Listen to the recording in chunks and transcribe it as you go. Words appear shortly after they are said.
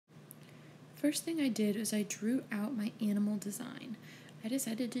First thing I did is I drew out my animal design. I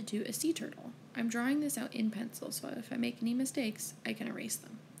decided to do a sea turtle. I'm drawing this out in pencil, so if I make any mistakes, I can erase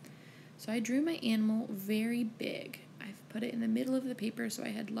them. So I drew my animal very big. I've put it in the middle of the paper so I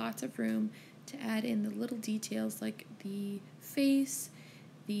had lots of room to add in the little details like the face,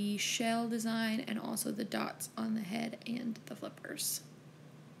 the shell design, and also the dots on the head and the flippers.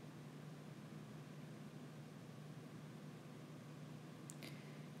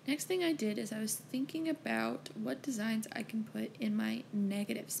 Next thing I did is I was thinking about what designs I can put in my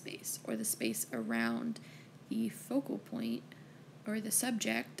negative space, or the space around the focal point or the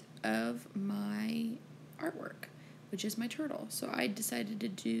subject of my artwork, which is my turtle. So I decided to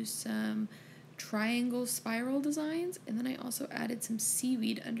do some triangle spiral designs, and then I also added some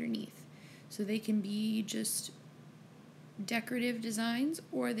seaweed underneath. So they can be just decorative designs,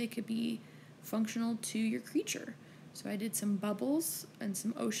 or they could be functional to your creature. So I did some bubbles and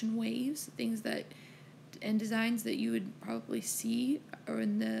some ocean waves, and designs that you would probably see or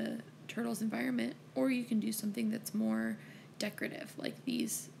in the turtle's environment, or you can do something that's more decorative, like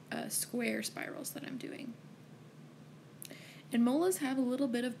these square spirals that I'm doing. And molas have a little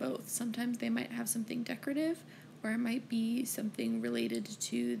bit of both. Sometimes they might have something decorative, or it might be something related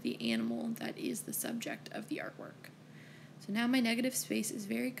to the animal that is the subject of the artwork. So now my negative space is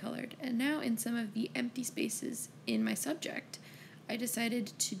very colored, and now in some of the empty spaces in my subject, I decided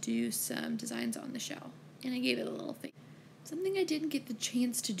to do some designs on the shell, and I gave it a little thing. Something I didn't get the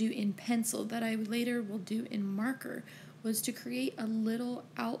chance to do in pencil that I later will do in marker was to create a little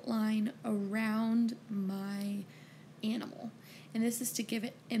outline around my animal. And this is to give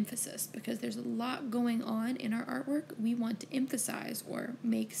it emphasis, because there's a lot going on in our artwork. We want to emphasize or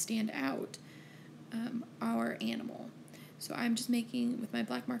make stand out our animal. So I'm just making, with my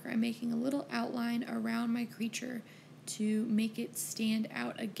black marker, I'm making a little outline around my creature to make it stand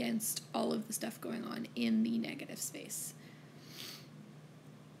out against all of the stuff going on in the negative space.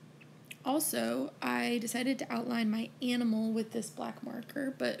 Also, I decided to outline my animal with this black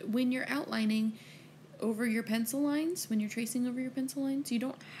marker, but when you're outlining over your pencil lines, when you're tracing over your pencil lines, you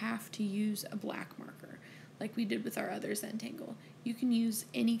don't have to use a black marker like we did with our other Zentangle. You can use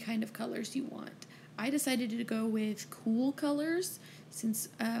any kind of colors you want. I decided to go with cool colors since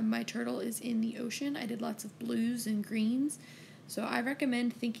my turtle is in the ocean. I did lots of blues and greens. So I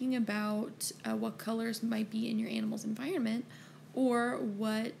recommend thinking about what colors might be in your animal's environment, or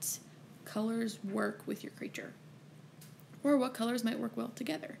what colors work with your creature, or what colors might work well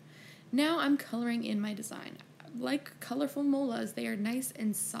together. Now I'm coloring in my design. Like colorful molas, they are nice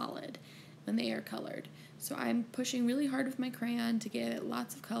and solid when they are colored. So I'm pushing really hard with my crayon to give it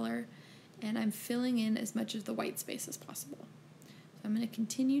lots of color, and I'm filling in as much of the white space as possible. So I'm going to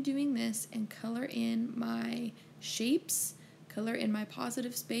continue doing this and color in my shapes, color in my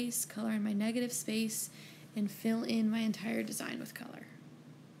positive space, color in my negative space, and fill in my entire design with color.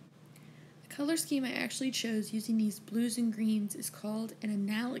 The color scheme I actually chose using these blues and greens is called an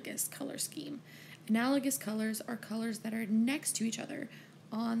analogous color scheme. Analogous colors are colors that are next to each other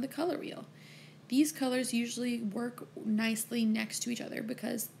on the color wheel. These colors usually work nicely next to each other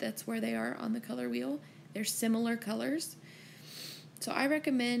because that's where they are on the color wheel. They're similar colors. So I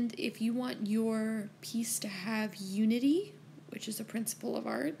recommend, if you want your piece to have unity, which is a principle of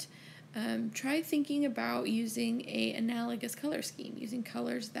art, try thinking about using an analogous color scheme, using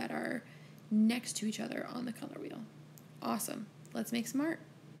colors that are next to each other on the color wheel. Awesome. Let's make some art.